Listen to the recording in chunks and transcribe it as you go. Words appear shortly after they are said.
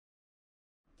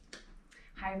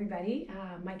Hi everybody,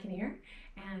 Mike and here,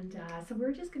 and so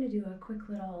we're just going to do a quick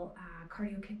little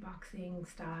cardio kickboxing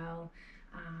style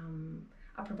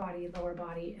upper body, lower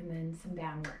body, and then some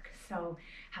band work. So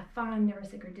have fun, never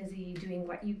sick or dizzy, doing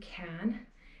what you can,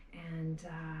 and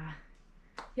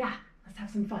yeah, let's have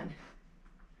some fun.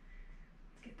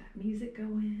 Let's get that music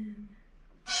going.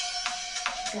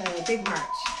 Good, big march.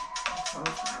 Close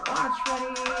my watch,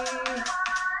 ready.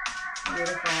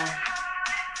 Beautiful.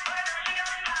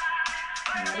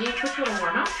 Ready? Quick little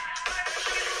warm up.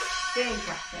 Big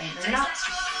breath in. Bring it up.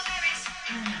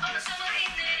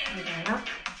 Bring it up.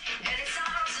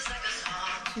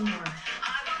 2 more.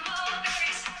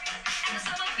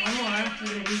 1 more. We're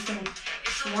going to do some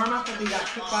warm up. We'll do that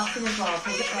kickboxing as well.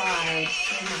 Take it right.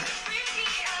 1 more.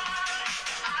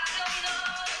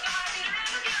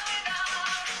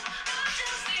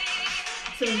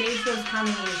 So engage those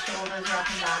tummies, shoulders are up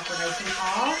and back. We're nice and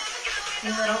tall.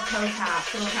 And little toe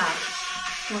tap, little tap.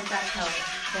 Point that toe.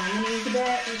 Bend the knees a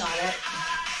bit. We got it.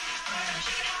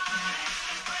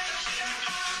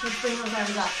 Let's bring those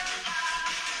arms up.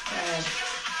 Good.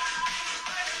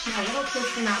 Now a little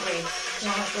twist in that waist.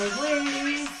 Warm up those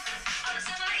waists.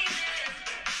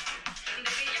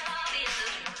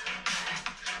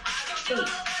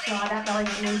 Draw that belly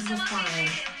button into the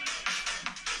spine.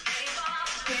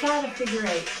 Let's add a figure 8.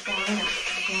 Going up,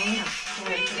 going up.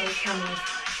 Going into those tummies.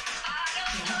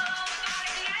 Yeah.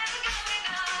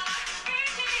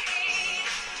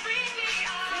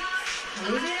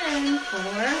 Move in. 4.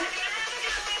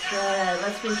 Good.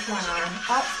 Let's reach one arm.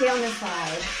 Up, stay on this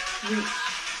side. Reach.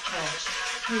 Pull.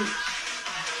 Reach.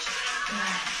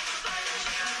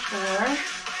 4.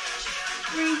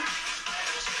 3.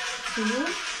 2.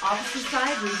 Opposite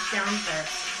side. Reach down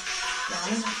first.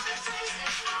 Down.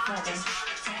 7.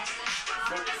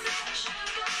 6.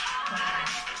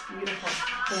 5. Beautiful.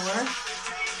 4.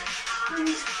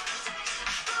 3.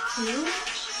 2.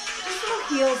 Just little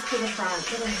heels to the front.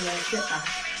 Little heels. Sit back.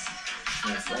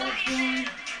 Nice legs in.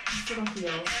 Little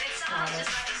heels. Got it.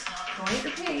 Going at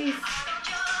the pace.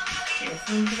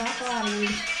 Listen to that body.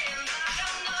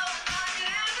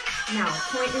 Now,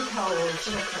 point your toes.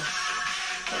 Little push.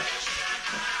 Push.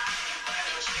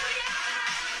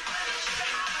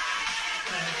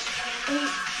 8.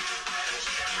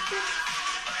 6.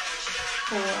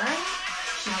 4.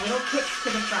 Now little kicks to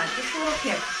the front. Just a little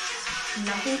kick.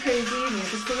 Nothing crazy. Move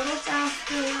just a little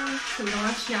faster so we don't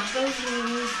want to snap those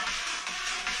knees.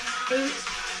 8.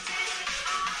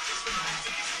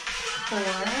 4.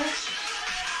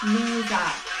 Knees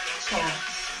up. Pull.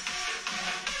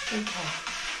 Big pull.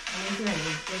 Knees in.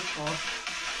 Big pull.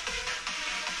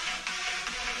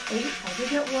 8. As you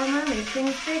get warmer, make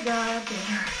things bigger.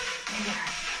 Bigger. Bigger.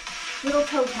 Little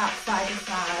toe tap side to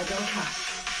side. Little tap.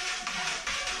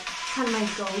 Kind of my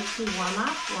go-to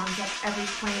warm-up. Warms up every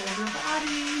plane of your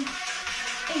body.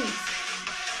 8.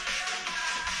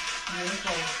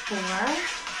 Beautiful. 4.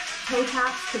 Toe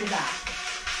taps to the back.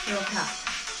 Little tap.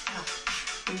 Tap.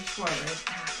 Reach forward.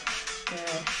 Tap.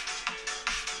 Good.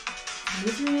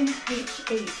 Moving. Reach.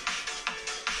 8.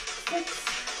 6.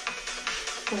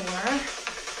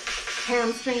 4.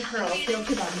 Hamstring curls. Heel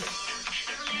to bum.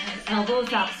 Good.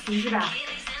 Elbows up. Squeeze your back.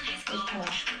 Good pull.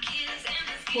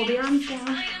 Pull the arms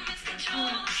down.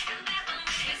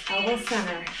 Elbow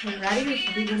center. Okay, ready? We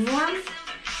should be good warm.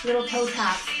 Little toe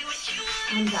taps.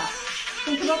 Arms up.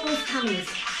 Think about those tummies.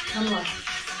 Come look.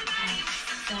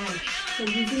 Good. So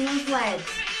using those legs.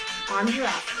 Arms are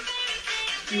up.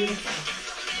 Beautiful.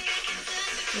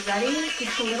 You ready?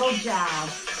 Just a little jab.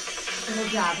 Little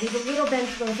jab. Leave a little bend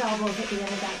to those elbows at the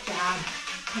end of that jab.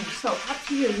 Okay, so up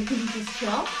to you. You can just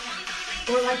chill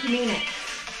or like you mean it.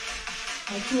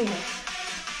 Like you mean it.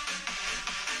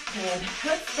 Good.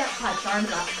 Good step touch,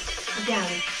 arms up. Again,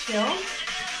 chill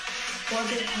or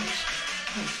big punch.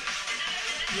 Punch.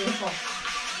 Beautiful.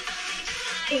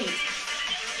 8.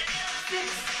 6.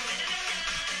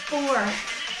 4.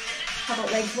 How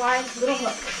about legs wide? Little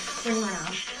hook. Bring one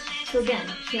out. So again,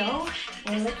 chill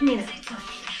or like you mean it. Push.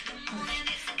 Push.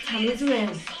 Tummies are in.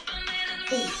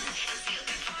 8.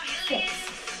 6.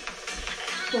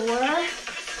 4.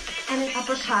 And an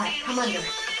uppercut. Come under.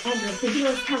 Under. Think of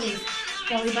those tummies.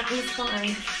 Belly button is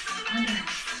fine. Under.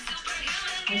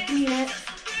 Like you mean it.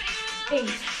 8.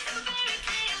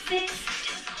 6.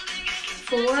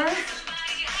 4.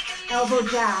 Elbow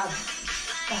jab.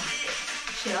 Back.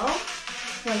 Chill.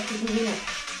 Like you mean it.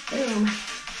 Boom.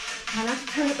 Try not to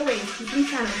turn at the waist. Keep them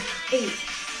center. 8.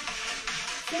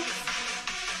 6.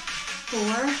 4.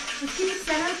 Let's keep it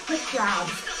centered. Quick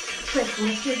grabs. Quick.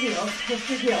 Lift your heels. Lift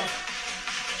your heels.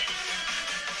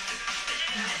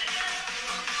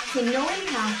 So no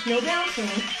impact, no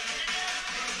bouncing.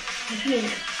 Like me.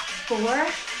 4,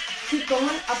 keep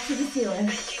going up to the ceiling.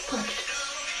 Push.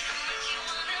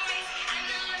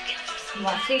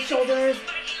 Watch those shoulders,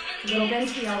 little bend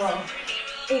to the elbow.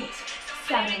 8,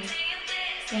 7,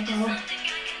 let go.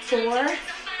 4,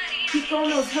 keep going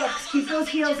those hooks, keep those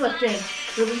heels lifted.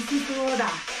 Releases the lower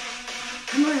back.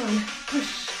 Come around,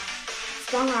 push,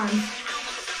 strong arms.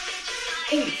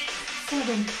 8,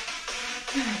 7,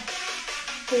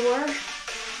 4,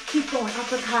 keep going,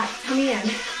 uppercut, tummy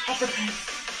in, uppercut.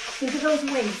 Think of those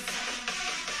weights.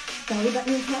 Belly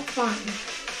button into that spine.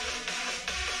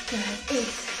 Good, 8,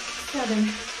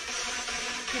 7,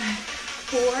 good,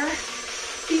 4,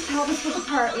 feet pelvis width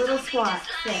apart, little squat,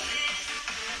 6,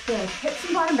 good, hips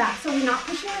and bottom back, so we're not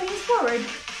pushing our knees forward,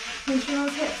 pinching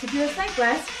those hips. If you're a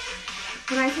cyclist,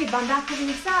 when I say bum back over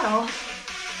the saddle,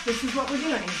 this is what we're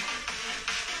doing.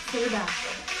 Stay back,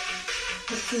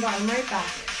 hips and bottom right back.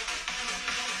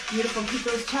 Beautiful, keep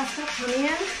those chests up, coming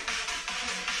in.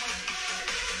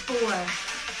 4,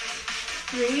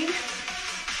 3,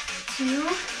 2,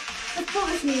 let's pull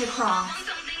this knee across.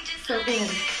 So in,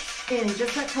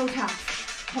 just let toe tap.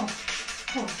 Pull,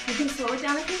 pull. You can slow it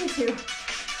down if you need to.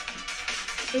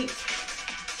 8,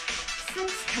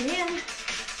 6, come in.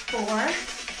 4,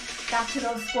 back to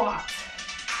those squats.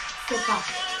 Sit back.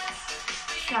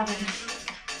 7,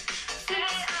 6,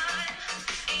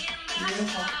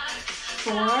 beautiful.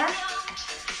 4,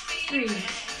 3,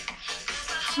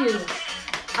 2,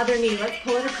 other knee, let's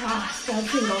pull it across. Down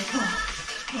single, pull,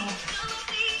 pull.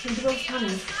 Into those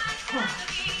tummies, pull,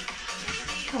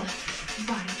 pull,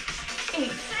 5,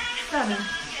 8, 7,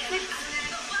 6,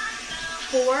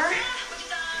 4,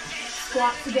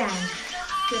 squats again,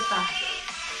 sit back,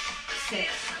 6,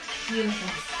 beautiful.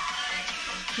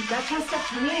 Keep that chest up,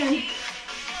 coming in,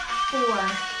 4,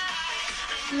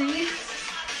 3,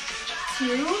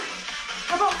 2,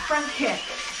 how about front kick?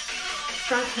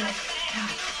 Front kick, tap,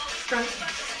 front kick.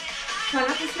 Try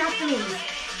not to snap the knees.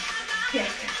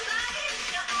 Kick.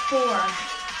 4,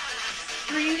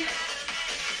 3,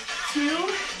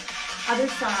 2, other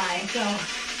side, go.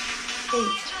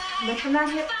 8, lift from that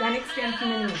hip, then extend from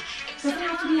the knee. Doesn't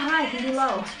have to be high, it can be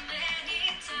low.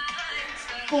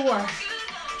 4,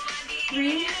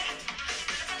 3,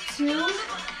 2,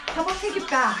 how about take it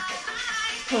back?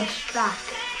 Push, back,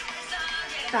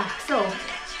 back. So,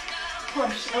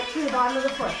 push out to the bottom of the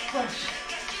foot, push.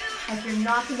 Like you're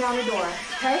knocking down the door,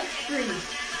 okay? 3,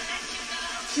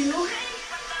 2,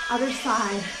 other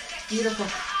side, beautiful.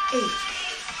 8,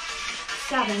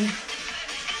 7,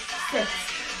 6,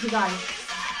 you got it.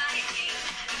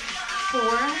 4,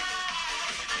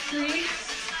 3,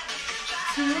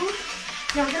 2,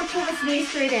 now we're gonna pull this knee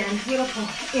straight in, beautiful,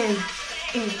 in.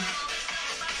 8,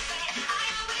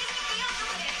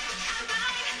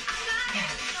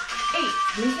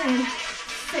 squeeze in,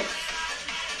 6,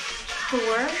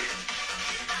 4,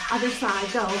 other side,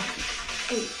 go.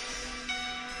 8,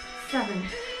 7,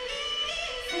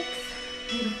 6,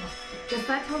 beautiful. Just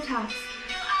that toe taps.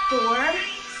 4,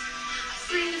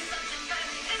 3,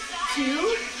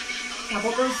 2,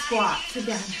 double those squats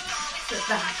again. Sit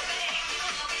back,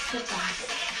 sit back.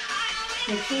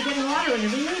 Make sure you're getting water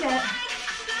whenever you need it.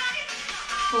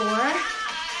 4,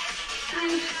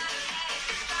 3,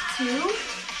 2,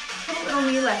 put a little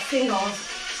knee lift, singles.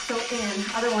 So in,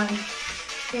 other one,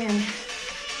 in.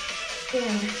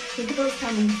 Think of those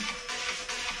tummies.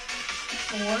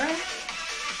 4,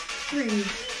 3,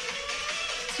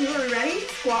 2, are we ready?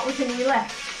 Squat with the knee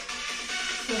lift.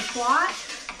 So squat,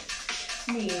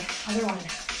 knee, other one.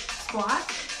 Squat,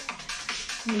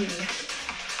 knee,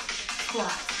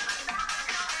 squat,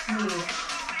 knee,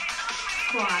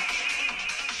 squat,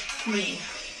 knee.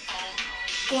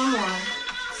 One more.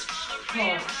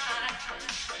 Pull.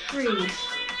 3.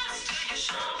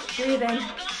 Breathe in.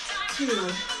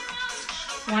 2.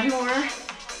 One more.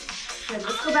 Good.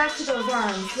 Let's go back to those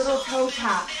arms. Little toe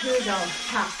tap. Here we go.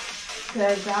 Tap.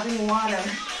 Good. Grabbing water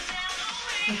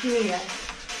if you need it.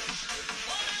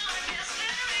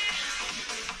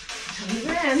 Hands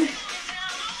are in.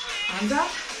 Arms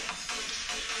up.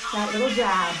 That little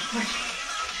jab. Push.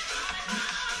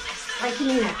 Like you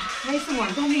mean it. Nice and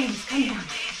warm. Don't move. Come down.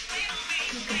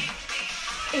 Okay.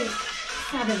 8,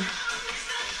 7,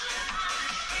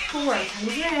 4. Hands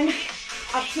are in.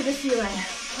 Up to the ceiling.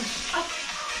 Push up.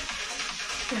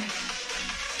 Good.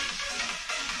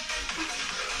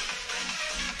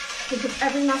 Think of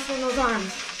every muscle in those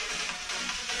arms.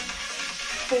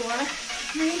 4,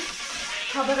 3.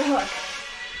 How about a hook?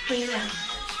 Bring it around.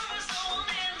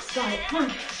 Got it. Come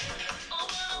on.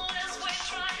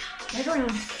 Right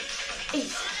around. 8,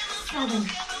 7,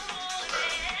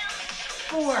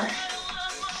 4.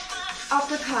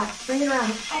 Uppercut. Bring it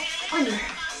around. Up, under.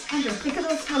 under. Think of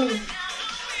those tummies.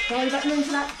 Belly button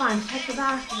into that spine. Check the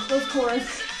back. Those cores.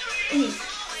 8,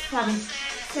 7,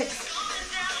 6,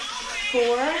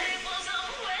 4.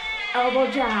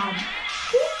 Elbow jab.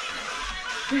 Good.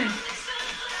 Good.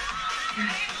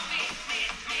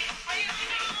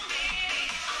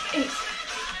 8,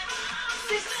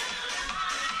 6,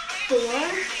 4.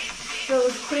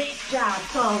 Those quick jabs.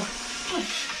 So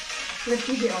push. Lift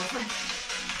your heels.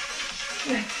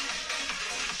 Good.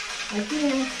 Like the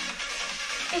end.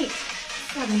 8,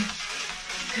 7,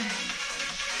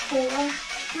 4,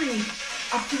 3.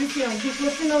 Up to the ceiling. Keep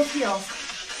lifting those heels.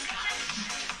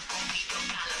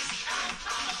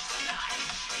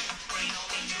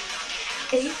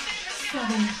 8,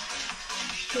 7.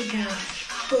 Good down.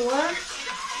 4.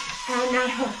 And now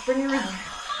hook. Bring it around.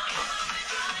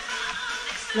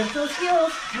 Lift those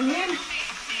heels. Come in.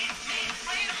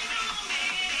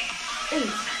 8,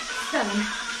 7,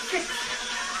 6,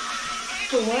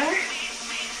 4.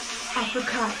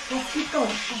 Uppercut. Let's keep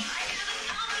going.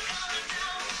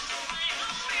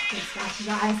 Good stop, you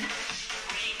guys.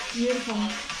 Beautiful.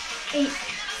 8,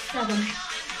 7,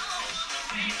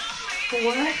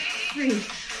 4, 3.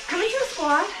 Come into a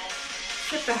squat.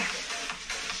 Sit back.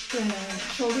 Good.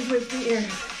 Shoulders width the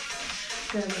ears.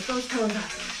 Good. Lift those toes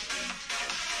up.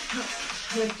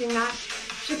 Lifting that,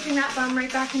 shifting that bum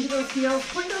right back into those heels.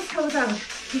 Point those toes out.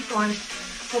 Keep going.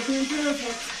 Opening through those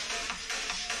hips.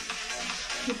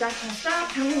 Keep that chest up.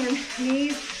 Coming in.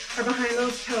 Knees are behind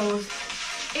those toes.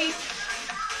 8,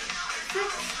 6,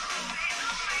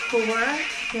 4.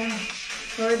 Good.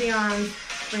 Lower the arms.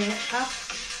 Bring it up,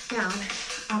 down,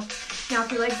 up. Now,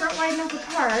 if your legs aren't wide enough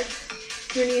apart,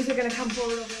 your knees are going to come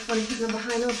forward. You want to keep them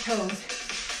behind those toes.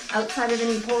 Outside of the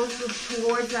knee, pulls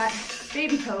towards that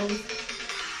baby toes.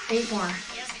 8 more.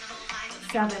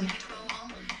 7,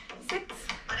 6,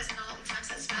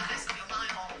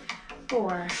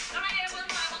 4,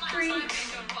 3,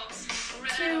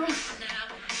 2,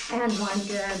 and 1.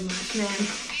 Good.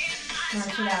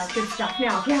 March it out. Good stuff.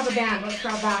 Now, if you have a band, let's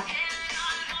draw back.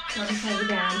 Other side of the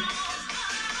band.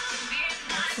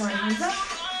 Excellent. Hands up.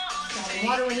 Grabbing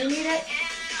water when you need it.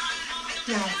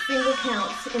 Now, single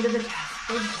counts into the chest.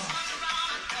 Big pull.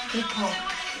 Big pull.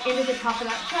 Into the top of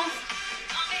that chest.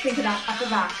 Think of that upper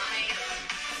back.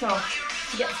 So,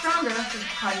 to get stronger, this is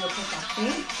cardio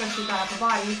kickboxing, especially that upper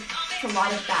body, it's a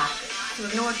lot of back. So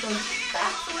ignore those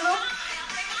backs a little.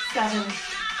 7.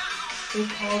 Big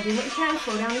pull. Do what you can.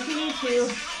 Slow down if you need to.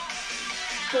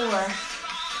 4.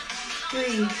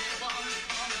 3,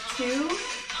 2,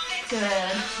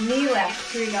 good. Knee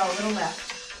left. Here we go. Little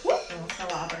left. Whoop. Little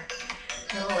salabra.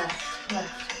 Little left.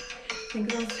 Left.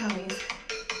 Think of those tummies.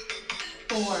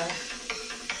 4,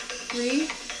 3,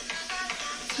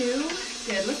 2.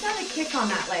 Good. Let's have a kick on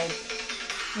that leg.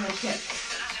 Little kick.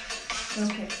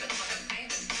 Little kick.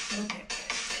 Little kick.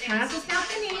 Try not to snap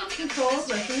the knees. Control.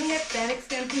 Lifting the hip. Then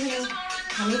extend through the knee.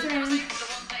 Tummies are in.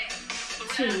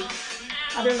 2.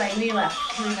 Other leg. Knee left.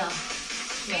 Here we go.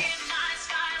 Left.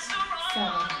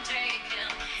 7,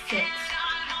 6,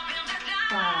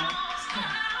 5,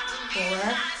 4,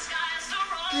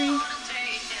 3,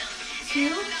 2,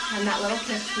 and that little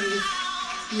kick, please.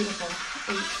 Beautiful.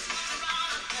 8,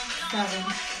 7,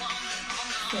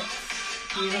 6,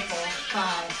 beautiful.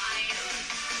 5,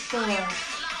 4,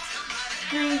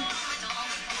 3,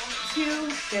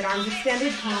 2, good. Arms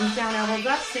extended, palms down, elbows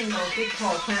up, single, big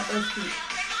pull. Plant those feet.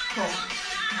 Pull.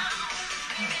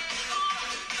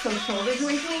 So shoulders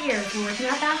away from the ears. We're working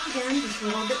that back again, just a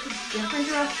little bit different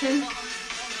direction.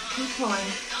 Keep pulling.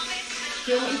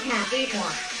 Doing what you can. 8 more.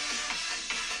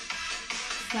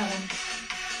 7,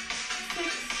 6.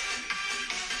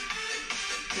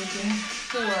 Good.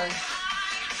 4,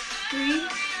 3,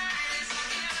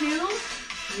 2.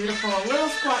 Beautiful. A little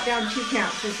squat down, 2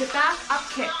 counts. So sit back, up,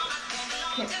 kick.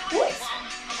 Kick. Twist.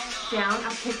 Down,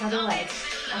 up, kick, other leg.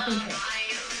 Up and kick.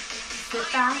 Sit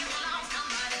back,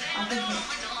 up and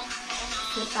kick.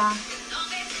 Sit back,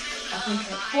 up and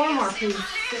kick. 4 more, please.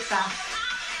 Sit back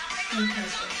and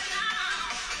kick.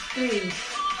 3,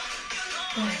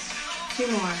 good. 2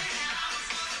 more.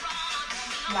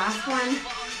 Last one.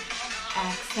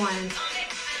 Excellent.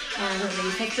 And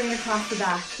release. Let's bring it across the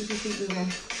back. Keep your feet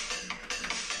moving.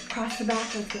 Across the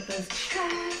back. Let's get those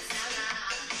chests.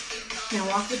 Now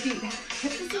walk the feet hip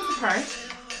distance apart.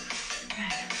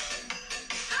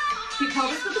 Feet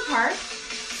pelvis width apart.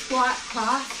 Squat,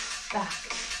 cross, back.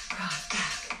 Cross,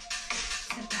 back.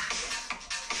 Sit back.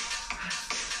 Cross.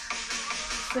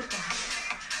 Sit back.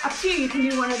 Up to you. You can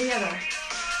do one or the other.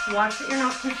 Watch that you're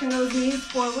not pushing those knees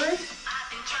forward.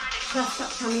 Chest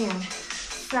up, coming in.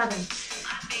 7, 6,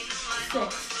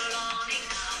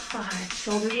 5.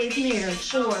 Shoulders away from the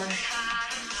ears. 4,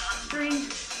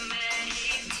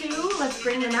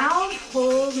 bring them out,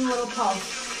 hold in a little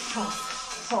pulse,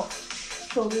 pulse, pulse.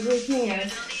 Shoulders reaching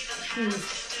ears, squeeze.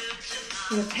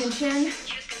 Feel tension,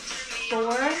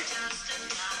 4,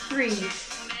 3,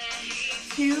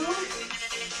 2,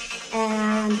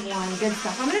 and 1. Good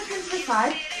stuff. I'm going to turn to the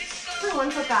side, put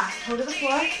one foot back, toe to the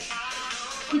floor,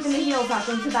 keeping the heels up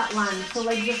into that lunge. So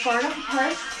legs are far enough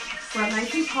apart, we're up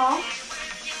nice and tall.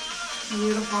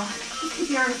 Beautiful. Just keep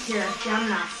your arms here, down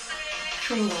and up.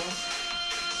 Singles.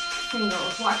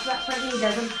 Singles. Watch that front knee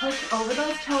doesn't push over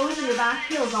those toes and your back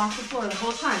heels off the floor the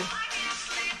whole time.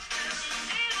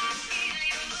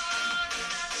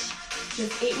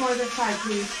 Just 8 more this side,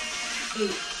 please. 8.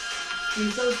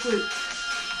 Squeeze those glutes.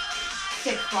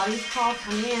 6. Body's tall,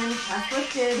 coming in, chest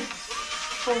lifted.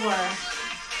 4,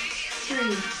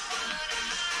 3,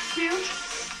 2,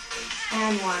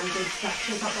 and 1. Good stuff.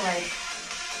 Take out the legs.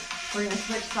 We're going to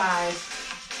switch sides.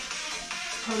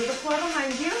 Toe to the floor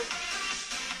behind you.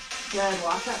 Good.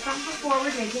 Walk that front foot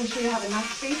forward, making sure you have enough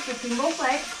space between both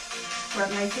legs. We're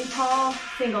up nice and tall.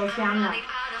 Singles, down and up.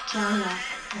 Down and up.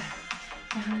 Good.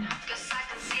 Down and up.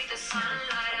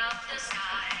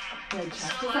 Good.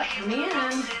 Chest is up. Coming in.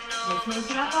 Listening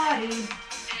to that body.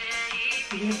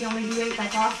 Even if you only do 8,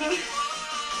 that's awesome.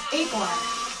 8 more.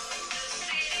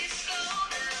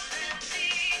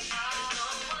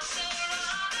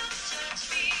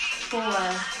 4,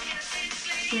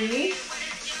 3,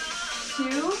 2,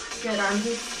 good, arms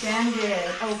extended,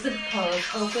 open, close,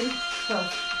 open,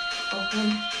 close, open,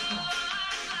 close.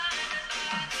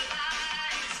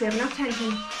 So you have enough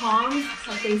tension, palms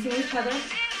are facing each other,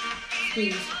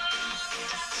 squeeze,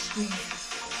 squeeze.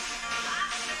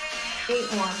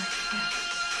 8 more,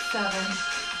 7,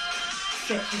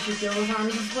 6, you should feel those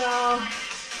arms as well.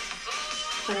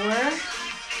 4,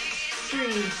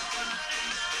 3,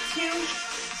 2,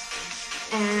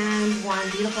 and 1.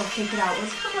 Beautiful. Take it out.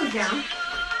 Let's put those down.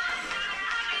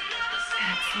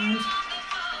 Excellent.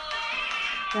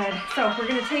 Good. So we're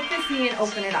going to take this knee and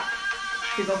open it up.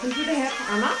 So you've opened through the hip,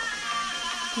 arm up.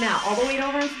 Now, all the weight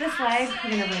over into this leg.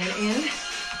 We're going to bring it in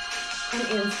and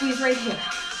in. Squeeze right here.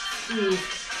 Squeeze.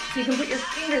 So you can put your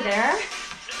finger there.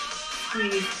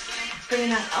 Squeeze. Bring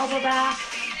that elbow back.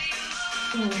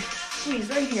 In. Squeeze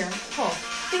right here. Pull.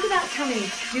 Think of that tummy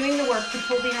doing the work to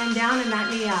pull the arm down and that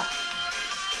knee up.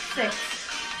 6,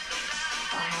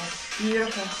 5,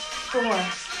 beautiful, 4,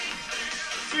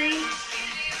 3,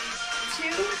 2,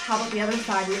 how about the other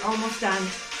side? We're almost done.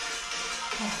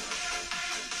 Pull,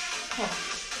 pull,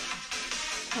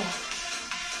 pull,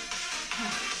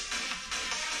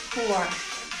 pull. 4,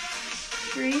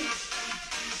 3,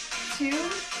 2,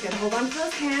 good, hold on to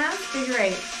those hands, figure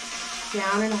 8,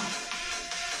 down and up,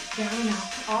 down and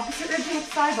up, opposite rib to hip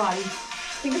side body.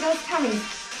 Think of those tummies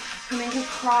coming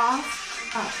across,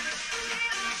 up.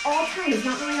 All tummies,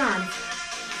 not really arms.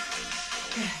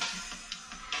 Good.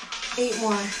 8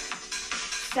 more.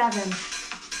 7, 6,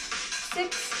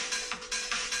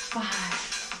 5,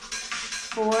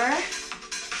 4,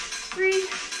 3,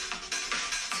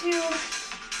 2,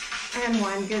 and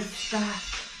 1. Good stuff.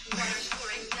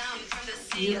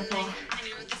 Beautiful.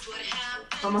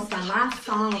 Almost done. Last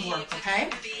song of work, okay?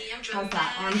 How's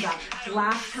that? Arms up.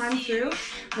 Last time through,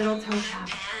 little toe tap.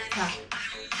 Tap,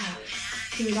 tap.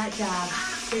 Do that jab.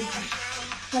 Big push.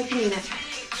 Like you mean it.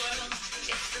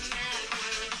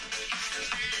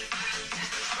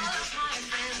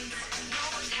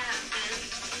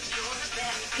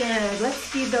 Good. Let's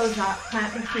speed those up.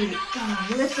 Plant the feet. Oh,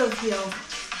 lift those heels.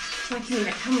 Like you mean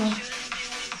it. Come on.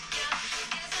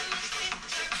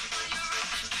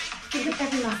 Think of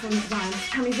every muscle in the spine.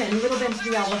 Tummy's in. A little bend to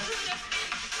the elbow.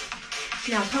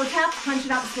 Now toe tap. Punch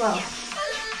it out slow.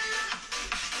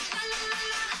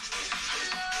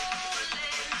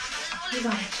 You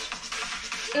got it.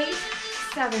 8,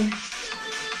 7,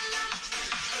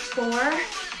 4.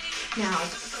 Now,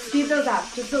 speed those up.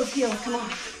 Just those heels. Come on.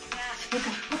 Look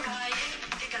up, look up.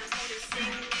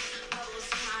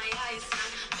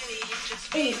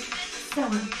 8,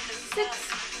 7, 6,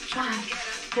 5,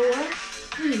 4,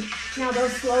 3. Now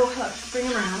those slow hooks. Bring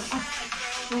them around. Up.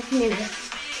 Like you need it.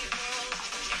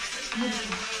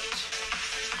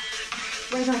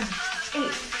 Right on.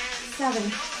 8, 7,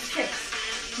 6.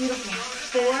 Beautiful.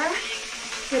 4.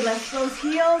 Good. Lift those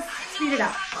heels. Speed it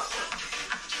up.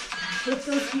 Lift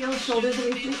those heels. Shoulders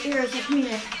away from the ears. Like you mean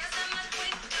it.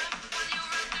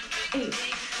 8,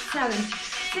 7,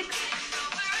 6,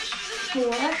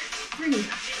 4, 3.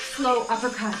 Slow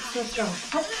uppercut. Let's go.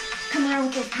 Up. Come around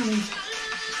with those tummies.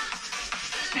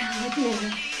 Like you mean it.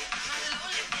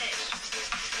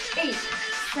 8,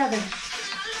 7,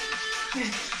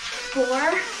 4.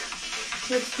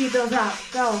 Let's speed those up.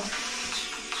 Go.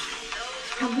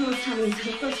 Come from those tummies.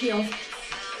 Lift those heels.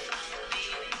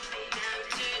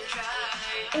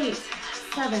 8,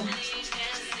 7,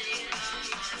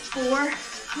 4,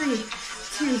 3,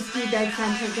 2, speed dead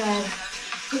center, good.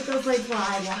 Take those legs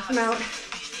wide, walk them out.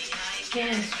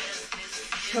 Good.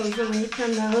 Toes away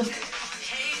from those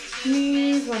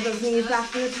knees, rub those knees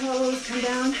back to the toes, come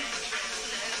down.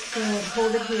 Good,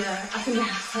 hold it here, up and down.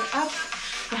 So up,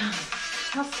 down,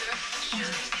 up,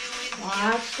 down.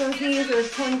 Watch those knees, we're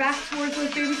pulling back towards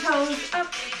those baby toes.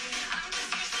 Up,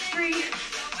 3,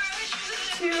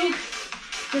 2,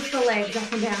 just the legs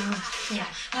up and down. Yeah,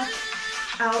 up,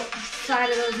 out, side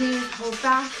of those knees, pull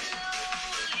back.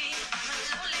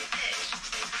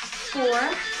 4,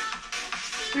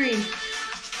 3,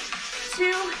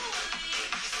 2,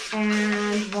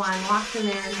 and 1. Walk them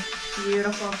in.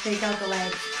 Beautiful. Shake out the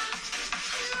legs.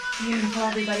 Beautiful,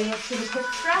 everybody. Let's do a quick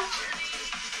stretch.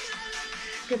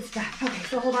 Good stuff. Okay,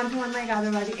 so hold on to one leg, either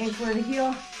by the ankle or the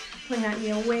heel. Pulling that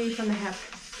knee away from the hip.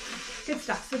 Good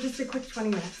stuff. So just a quick 20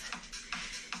 minutes.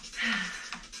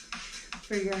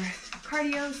 For your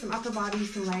cardio, some upper body,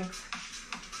 some legs.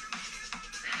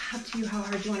 Up to you how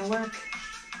hard you want to work.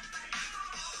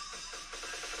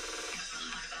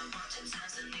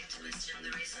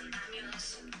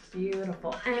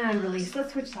 Beautiful. And release.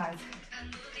 Let's switch sides.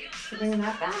 So bring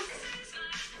that back.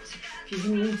 If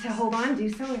you need to hold on, do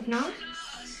so. If not,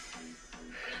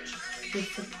 good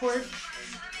support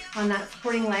on that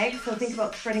supporting leg. So think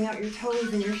about spreading out your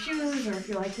toes in your shoes, or if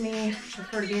you're like me,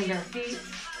 prefer to be in bare feet.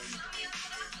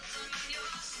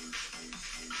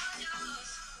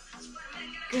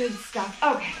 Good stuff.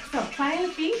 Okay, so planting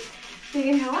the feet. Big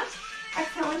inhale up.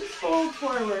 Exhale and just fold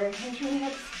forward. Entering the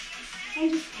hips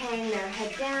and just carrying their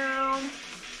head down.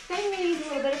 Bending the knees a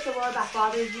little bit if the lower back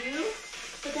bothers you.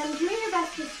 But then doing your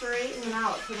best to straighten them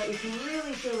out so that you can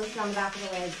really feel this down the back of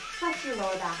the legs, plus your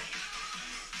lower back.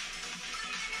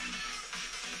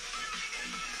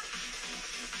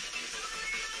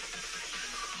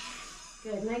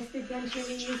 Good. Nice big bend to your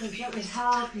knees and gently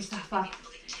help yourself up.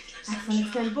 Excellent.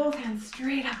 Extend both hands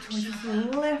straight up towards the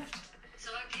ceiling. Lift.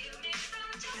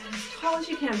 And as tall as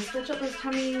you can. Stretch out those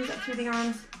tummies up through the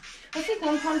arms. Let's take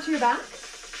one palm to your back.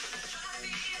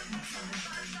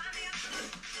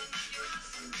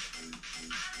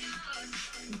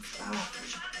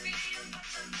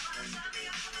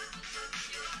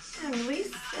 And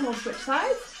release, and we'll switch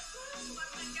sides.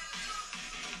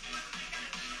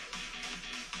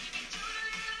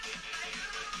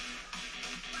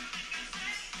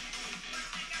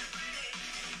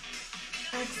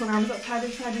 Excellent, arms up to either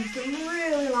side, just a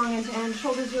really long end to end.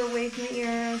 Shoulders are away from the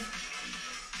ears.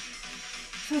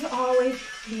 So as always,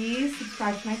 please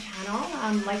subscribe to my channel,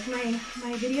 like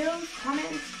my videos,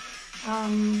 comment.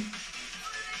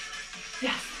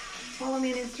 Yes, follow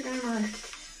me on Instagram or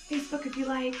Facebook if you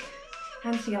like.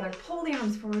 Hands together, pull the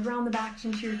arms forward, round the back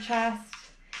into your chest.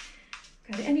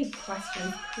 Got any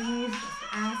questions, please just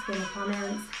ask in the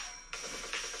comments.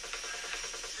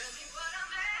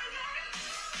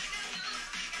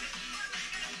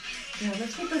 Now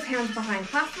let's take those hands behind,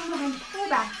 clasp them behind, pull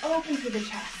back, open through the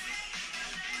chest.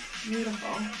 Beautiful.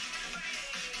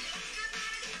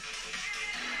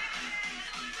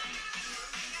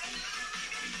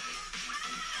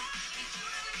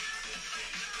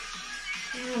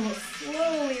 And we're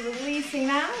slowly releasing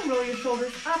that. Roll your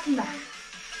shoulders up and back.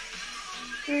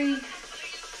 3,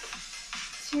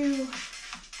 2,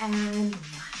 and 1.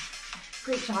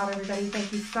 Great job, everybody.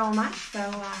 Thank you so much. So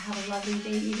have a lovely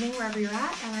day, evening, wherever you're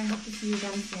at, and I hope to see you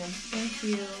again soon. Thank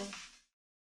you.